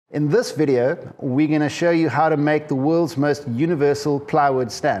In this video, we're going to show you how to make the world's most universal plywood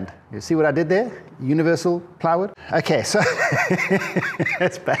stand. You see what I did there? Universal plywood? Okay, so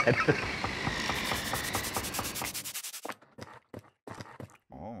that's bad.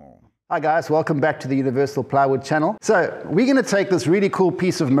 Hi guys, welcome back to the Universal Plywood channel. So we're going to take this really cool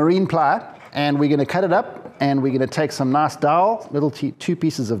piece of marine ply and we're going to cut it up and we're going to take some nice dowel, little two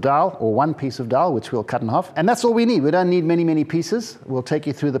pieces of dowel or one piece of dowel, which we'll cut in half. And that's all we need. We don't need many pieces. We'll take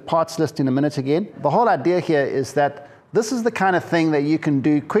you through the parts list in a minute again. The whole idea here is that this is the kind of thing that you can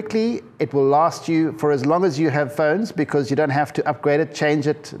do quickly. It will last you for as long as you have phones because you don't have to upgrade it, change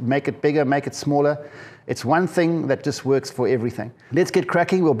it, make it bigger, make it smaller. It's one thing that just works for everything. Let's get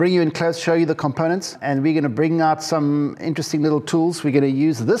cracking. We'll bring you in close, show you the components, and we're going to bring out some interesting little tools. We're going to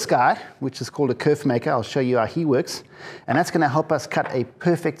use this guy, which is called a kerf maker. I'll show you how he works. And that's going to help us cut a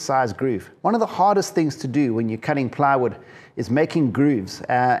perfect size groove. One of the hardest things to do when you're cutting plywood is making grooves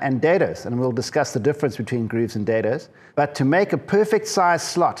and dados. And we'll discuss the difference between grooves and dados. But to make a perfect size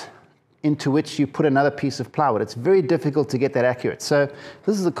slot into which you put another piece of plywood, it's very difficult to get that accurate. So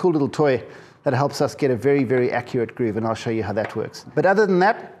this is a cool little toy that helps us get a very accurate groove, and I'll show you how that works. But other than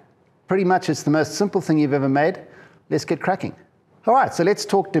that, pretty much it's the most simple thing you've ever made. Let's get cracking. All right, so let's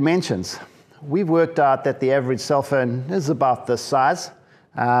talk dimensions. We've worked out that the average cell phone is about this size,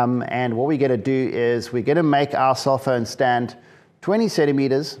 and what we're going to do is we're going to make our cell phone stand 20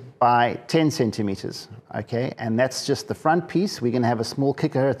 centimeters by 10 centimeters, okay? And that's just the front piece. We're going to have a small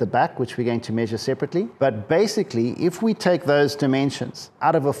kicker at the back, which we're going to measure separately. But basically, if we take those dimensions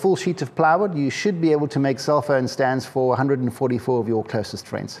out of a full sheet of plywood, you should be able to make cell phone stands for 144 of your closest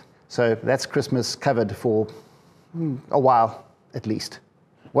friends. So that's Christmas covered for a while, at least.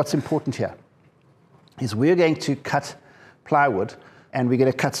 What's important here is we're going to cut plywood and we're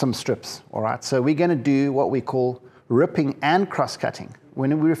going to cut some strips, all right? So we're going to do what we call ripping and cross-cutting.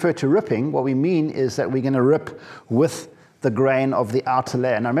 When we refer to ripping, what we mean is that we're going to rip with the grain of the outer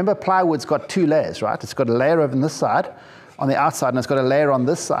layer. Now remember, plywood's got two layers, right? It's got a layer over on this side, on the outside, and it's got a layer on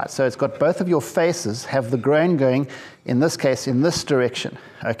this side. So it's got both of your faces have the grain going, in this case, in this direction,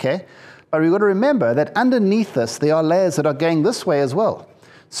 okay? But we've got to remember that underneath this, there are layers that are going this way as well.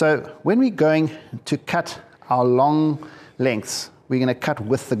 So when we're going to cut our long lengths, we're going to cut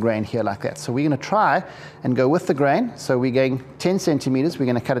with the grain here like that. So we're going to try and go with the grain. So we're going 10 centimeters. We're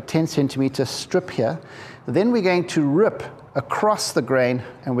going to cut a 10 centimeter strip here. Then we're going to rip across the grain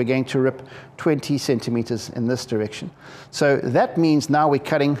and we're going to rip 20 centimeters in this direction. So that means now we're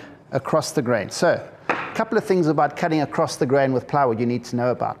cutting across the grain. So a couple of things about cutting across the grain with plywood you need to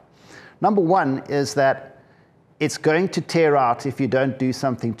know about. Number one is that it's going to tear out if you don't do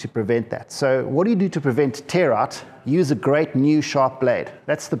something to prevent that. So what do you do to prevent tear out? Use a great new sharp blade.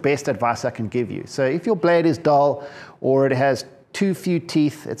 That's the best advice I can give you. So if your blade is dull or it has too few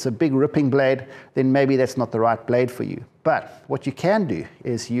teeth, it's a big ripping blade, then maybe that's not the right blade for you. But what you can do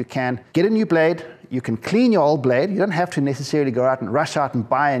is you can get a new blade, you can clean your old blade. You don't have to necessarily go out and rush out and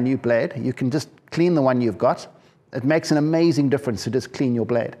buy a new blade. You can just clean the one you've got. It makes an amazing difference to just clean your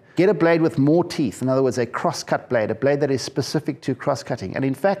blade. Get a blade with more teeth, in other words, a cross-cut blade, a blade that is specific to cross-cutting. And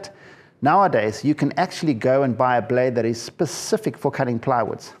in fact, nowadays, you can actually go and buy a blade that is specific for cutting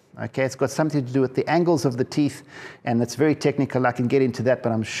plywoods. Okay, it's got something to do with the angles of the teeth, and it's very technical. I can get into that,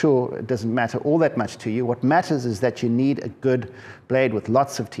 but I'm sure it doesn't matter all that much to you. What matters is that you need a good blade with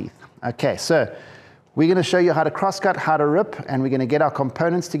lots of teeth. Okay, so we're going to show you how to cross-cut, how to rip, and we're going to get our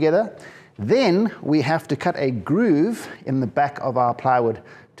components together. Then we have to cut a groove in the back of our plywood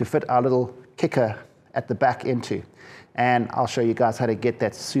to fit our little kicker at the back into. And I'll show you guys how to get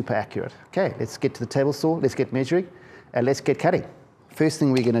that super accurate. Okay, let's get to the table saw, let's get measuring, and let's get cutting. First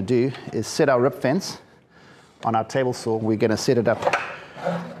thing we're going to do is set our rip fence on our table saw. We're going to set it up.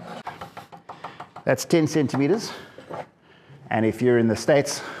 That's 10 centimeters. And if you're in the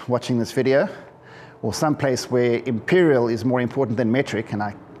States watching this video, or someplace where imperial is more important than metric, and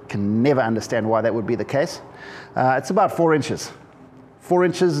I can never understand why that would be the case, it's about 4 inches. 4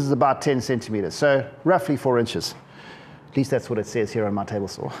 inches is about 10 centimeters, so roughly 4 inches. At least that's what it says here on my table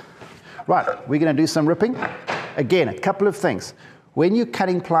saw. Right, we're going to do some ripping. Again, a couple of things. When you're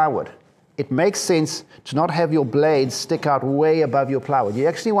cutting plywood, it makes sense to not have your blades stick out way above your plywood. You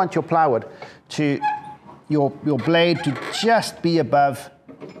actually want your plywood to, your blade to just be above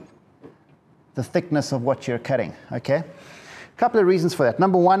the thickness of what you're cutting, okay? Couple of reasons for that.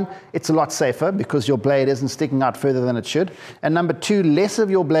 Number one, it's a lot safer because your blade isn't sticking out further than it should. And number two, less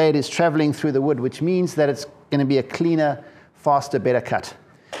of your blade is traveling through the wood, which means that it's going to be a cleaner, faster, better cut.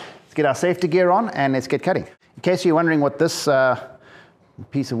 Let's get our safety gear on and let's get cutting. In case you're wondering what this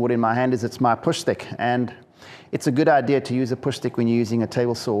piece of wood in my hand is, it's my push stick. And it's a good idea to use a push stick when you're using a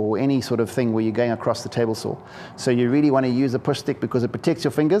table saw or any sort of thing where you're going across the table saw. So you really want to use a push stick because it protects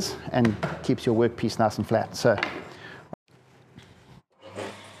your fingers and keeps your workpiece nice and flat. So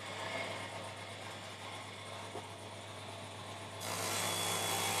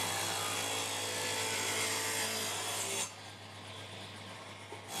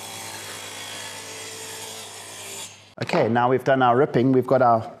okay, now we've done our ripping, we've got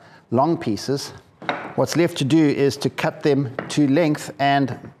our long pieces. What's left to do is to cut them to length,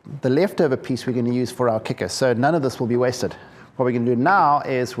 and the leftover piece we're going to use for our kicker. So none of this will be wasted. What we're going to do now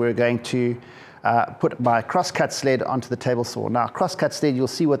is we're going to put my crosscut sled onto the table saw. Now, crosscut sled, you'll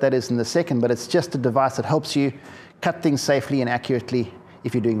see what that is in a second, but it's just a device that helps you cut things safely and accurately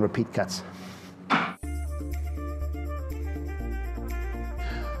if you're doing repeat cuts.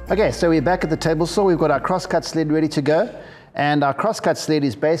 Okay, so we're back at the table saw. We've got our crosscut sled ready to go. And our crosscut sled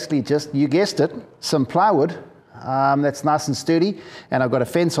is basically just, you guessed it, some plywood that's nice and sturdy. And I've got a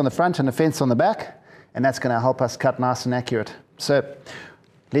fence on the front and a fence on the back. And that's going to help us cut nice and accurate. So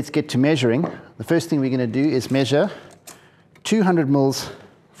let's get to measuring. The first thing we're going to do is measure 200 mils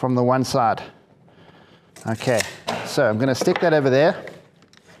from the one side. Okay, so I'm going to stick that over there.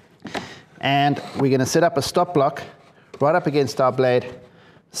 And we're going to set up a stop block right up against our blade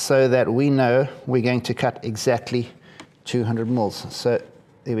so that we know we're going to cut exactly 200 mils. So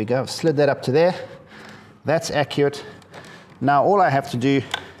there we go, I've slid that up to there. That's accurate. Now all I have to do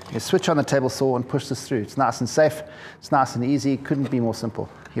is switch on the table saw and push this through. It's nice and safe, it's nice and easy, couldn't be more simple.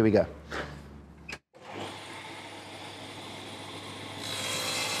 Here we go.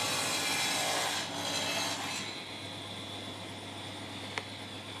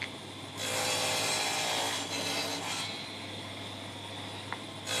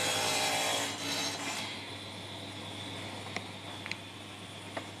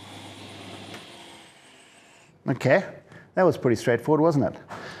 Okay, that was pretty straightforward, wasn't it?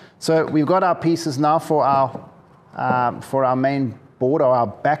 So we've got our pieces now for our main board, or our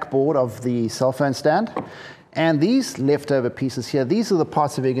backboard of the cell phone stand. And these leftover pieces here, these are the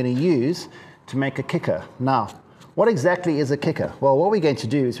parts that we're going to use to make a kicker. Now, what exactly is a kicker? Well, what we're going to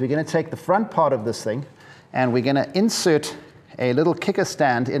do is we're going to take the front part of this thing and we're going to insert a little kicker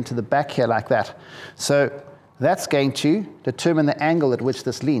stand into the back here like that. So that's going to determine the angle at which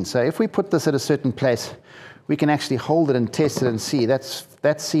this leans. So if we put this at a certain place, we can actually hold it and test it and see. That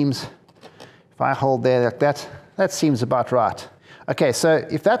seems, if I hold there like that, that seems about right. Okay, so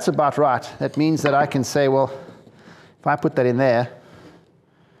if that's about right, that means that I can say, well, if I put that in there,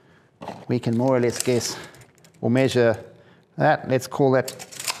 we can more or less guess or measure that. Let's call that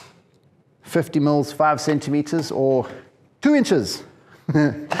 50 mils, 5 centimeters, or 2 inches,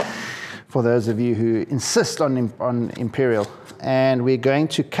 for those of you who insist on imperial. And we're going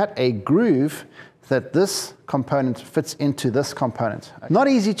to cut a groove that this component fits into this component. Not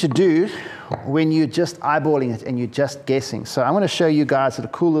easy to do when you're just eyeballing it and you're just guessing. So I'm going to show you guys a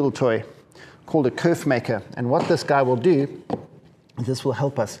cool little toy called a kerf maker. And what this guy will do is this will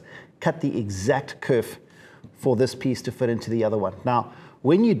help us cut the exact kerf for this piece to fit into the other one. Now,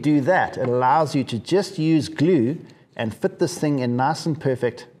 when you do that, it allows you to just use glue and fit this thing in nice and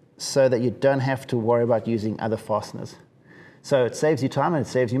perfect so that you don't have to worry about using other fasteners. So it saves you time and it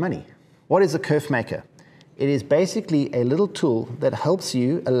saves you money. What is a kerf maker? It is basically a little tool that helps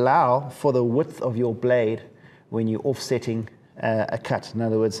you allow for the width of your blade when you're offsetting a cut. In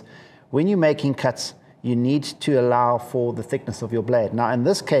other words, when you're making cuts, you need to allow for the thickness of your blade. Now, in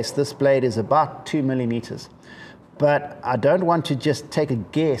this case, this blade is about 2 millimeters. But I don't want to just take a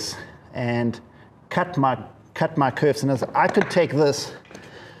guess and cut my curves. And I could take this,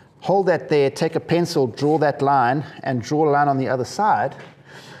 hold that there, take a pencil, draw that line, and draw a line on the other side.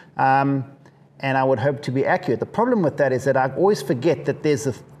 And I would hope to be accurate. The problem with that is that I always forget that there's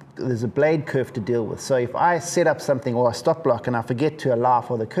a blade kerf to deal with. So if I set up something or a stop block and I forget to allow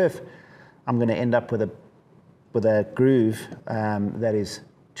for the kerf, I'm going to end up with a groove that is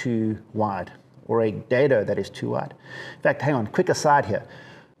too wide, or a dado that is too wide. In fact, hang on, quick aside here.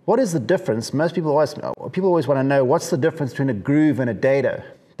 What is the difference? Most people always want to know what's the difference between a groove and a dado.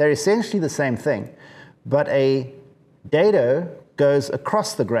 They're essentially the same thing, but a dado goes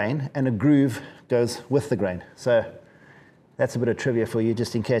across the grain and a groove goes with the grain. So that's a bit of trivia for you,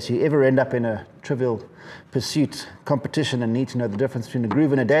 just in case you ever end up in a Trivial Pursuit competition and need to know the difference between a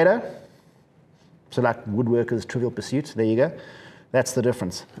groove and a dado. So like woodworkers' Trivial Pursuit, there you go. That's the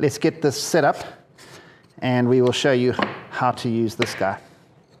difference. Let's get this set up and we will show you how to use this guy.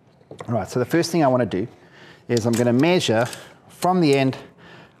 All right, so the first thing I want to do is I'm going to measure from the end.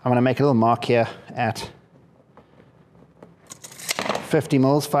 I'm going to make a little mark here at 50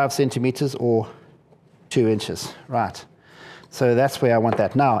 mils, 5 centimeters, or 2 inches, right. So that's where I want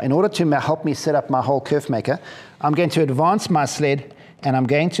that. Now, in order to help me set up my whole kerf maker, I'm going to advance my sled and I'm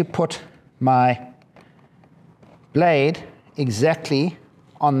going to put my blade exactly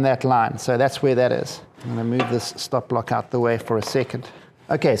on that line. So that's where that is. I'm going to move this stop block out the way for a second.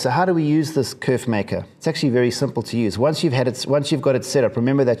 Okay, so how do we use this kerf maker? It's actually very simple to use. Once you've got it set up,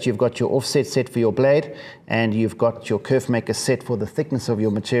 remember that you've got your offset set for your blade and you've got your kerf maker set for the thickness of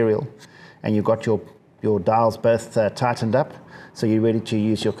your material, and you've got your dials both tightened up, so you're ready to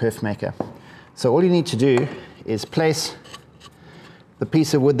use your kerf maker. So all you need to do is place the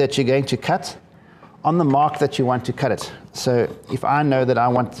piece of wood that you're going to cut on the mark that you want to cut it. So if I know that I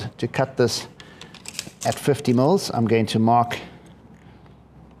want to cut this at 50 mils, I'm going to mark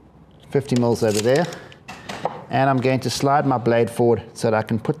 50 mils over there, and I'm going to slide my blade forward so that I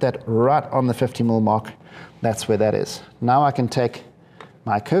can put that right on the 50 mil mark. That's where that is. Now I can take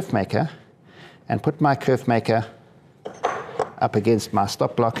my kerf maker and put my kerf maker up against my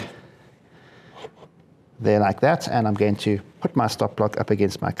stop block there like that, and I'm going to put my stop block up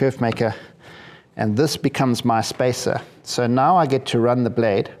against my kerf maker, and this becomes my spacer. So now I get to run the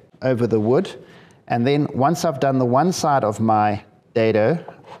blade over the wood, and then once I've done the one side of my dado,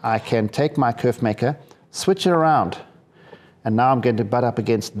 I can take my kerf maker, switch it around, and now I'm going to butt up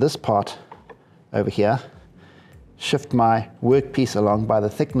against this part over here, shift my workpiece along by the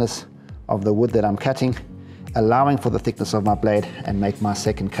thickness of the wood that I'm cutting, allowing for the thickness of my blade, and make my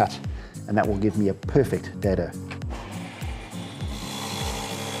second cut, and that will give me a perfect dado.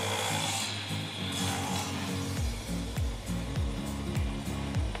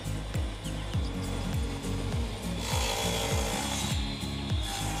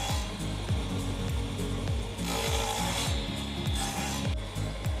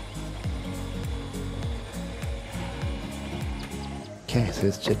 Okay, so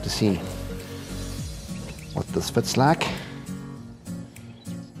let's check to see what this fits like.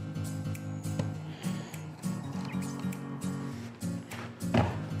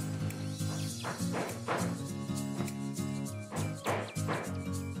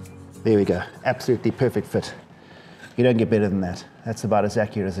 There we go, absolutely perfect fit. You don't get better than that. That's about as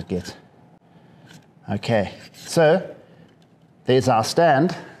accurate as it gets. Okay, so there's our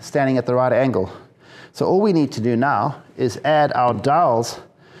stand, standing at the right angle. So all we need to do now is add our dowels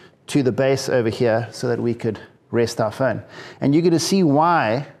to the base over here so that we could rest our phone. And you're going to see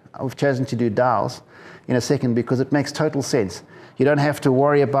why I've chosen to do dowels in a second, because it makes total sense. You don't have to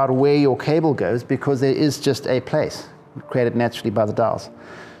worry about where your cable goes because there is just a place created naturally by the dowels.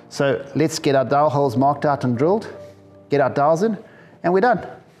 So let's get our dowel holes marked out and drilled, get our dowels in, and we're done.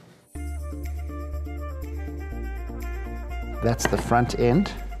 That's the front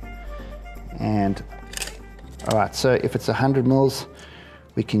end. And all right, so if it's 100 mils,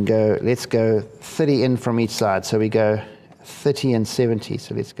 we can go, let's go 30 in from each side. So we go 30 and 70.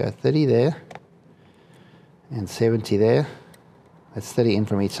 So let's go 30 there and 70 there. That's 30 in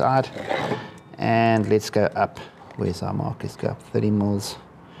from each side. And let's go up. Where's our mark? Let's go up 30 mils.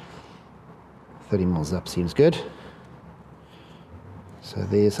 30 mils up seems good. So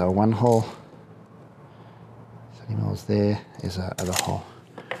there's our one hole. 30 mils there is our other hole.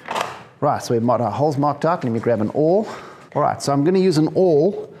 Right, so we've got our holes marked out. Let me grab an awl. All right, so I'm going to use an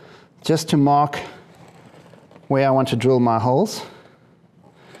awl just to mark where I want to drill my holes.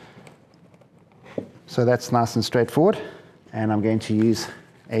 So that's nice and straightforward. And I'm going to use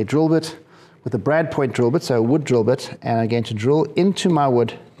a drill bit with a brad point drill bit, so a wood drill bit, and I'm going to drill into my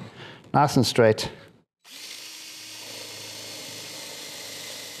wood nice and straight.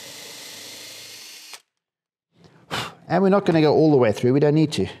 And we're not going to go all the way through, we don't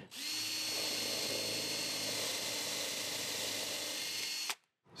need to.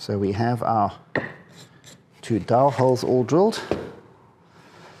 So we have our 2 dowel holes all drilled.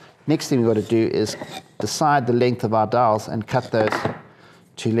 Next thing we've got to do is decide the length of our dowels and cut those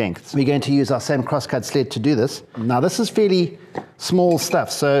to lengths. We're going to use our same crosscut sled to do this. Now this is fairly small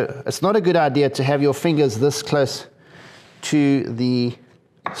stuff, so it's not a good idea to have your fingers this close to the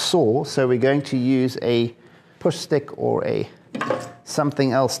saw, so we're going to use a push stick or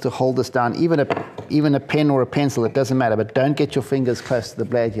something else to hold this down, even a pen or a pencil, it doesn't matter, but don't get your fingers close to the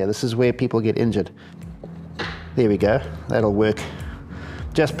blade here. This is where people get injured. There we go, that'll work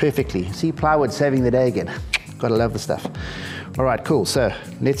just perfectly. See, plywood saving the day again. Gotta love the stuff. All right, cool, so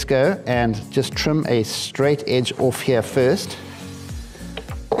let's go and just trim a straight edge off here first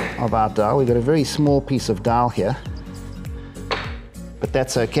of our dowel. We've got a very small piece of dowel here, but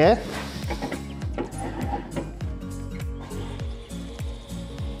that's okay.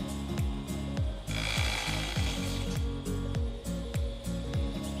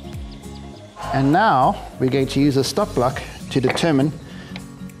 And now we're going to use a stop block to determine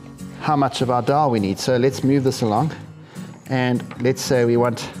how much of our dal we need. So let's move this along, and let's say we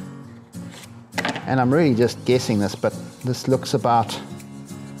want, and I'm really just guessing this, but this looks about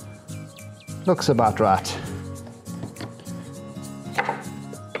right.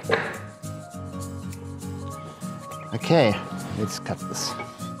 Okay, let's cut this.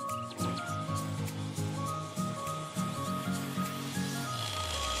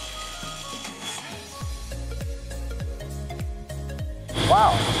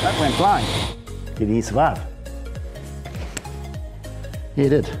 Wow, that went flying. Did he survive? He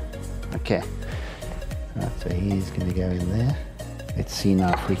did. Okay. Right, so he's going to go in there. Let's see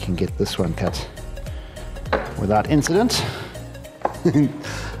now if we can get this one cut without incident.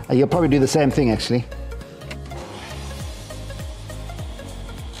 You'll probably do the same thing actually.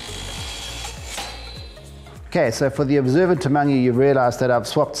 Okay, so for the observant among you, you've realized that I've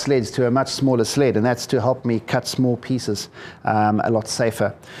swapped sleds to a much smaller sled, and that's to help me cut small pieces a lot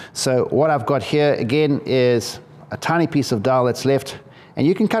safer. So what I've got here again is a tiny piece of dal that's left, and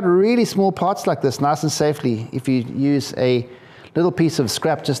you can cut really small parts like this nice and safely if you use a little piece of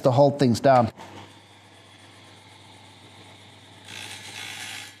scrap just to hold things down.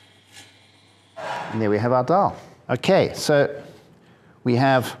 And there we have our dal. Okay, so we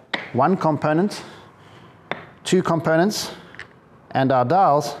have one component, two components, and our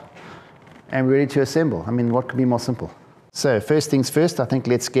dowels, and we're ready to assemble. I mean, what could be more simple? So first things first, I think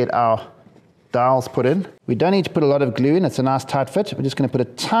let's get our dowels put in. We don't need to put a lot of glue in, it's a nice tight fit. We're just going to put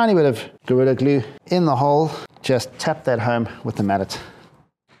a tiny bit of Gorilla Glue in the hole. Just tap that home with the mallet.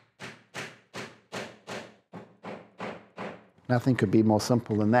 Nothing could be more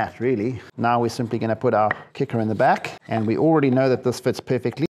simple than that, really. Now we're simply going to put our kicker in the back, and we already know that this fits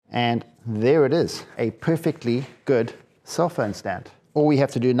perfectly. And there it is, a perfectly good cell phone stand. All we have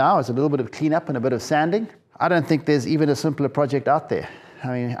to do now is a little bit of cleanup and a bit of sanding. I don't think there's even a simpler project out there. I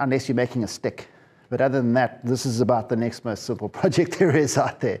mean, unless you're making a stick. But other than that, this is about the next most simple project there is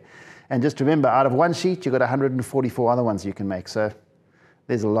out there. And just remember, out of one sheet, you've got 144 other ones you can make. So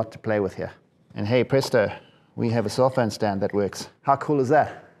there's a lot to play with here. And hey, presto, we have a cell phone stand that works. How cool is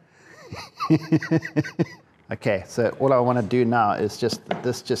that? Okay, so all I want to do now is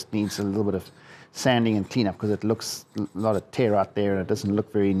this just needs a little bit of sanding and cleanup because it looks a lot of tear out there and it doesn't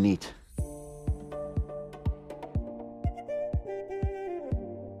look very neat.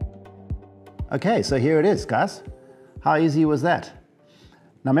 Okay, so here it is, guys. How easy was that?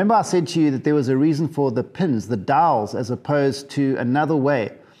 Now remember I said to you that there was a reason for the pins, the dowels, as opposed to another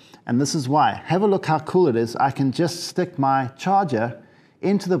way. And this is why. Have a look how cool it is. I can just stick my charger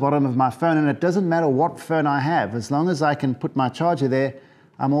into the bottom of my phone, and it doesn't matter what phone I have. As long as I can put my charger there,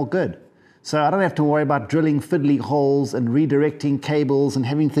 I'm all good. So I don't have to worry about drilling fiddly holes and redirecting cables and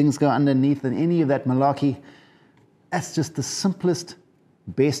having things go underneath and any of that malarkey. That's just the simplest,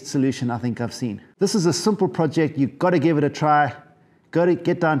 best solution I think I've seen. This is a simple project. You've got to give it a try.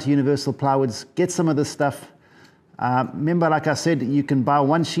 Get down to Universal Plywoods, get some of this stuff. Remember, like I said, you can buy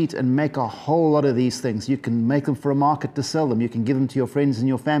one sheet and make a whole lot of these things. You can make them for a market to sell them. You can give them to your friends and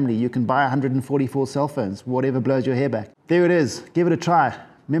your family. You can buy 144 cell phones, whatever blows your hair back. There it is. Give it a try.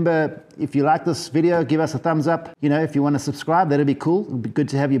 Remember, if you like this video, give us a thumbs up. You know, if you want to subscribe, that'd be cool. It'd be good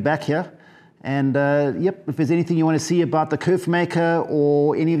to have you back here. And yep, if there's anything you want to see about the kerf maker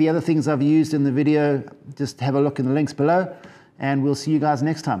or any of the other things I've used in the video, just have a look in the links below. And we'll see you guys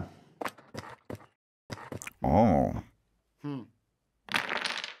next time. Oh.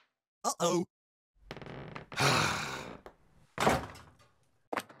 Uh-oh.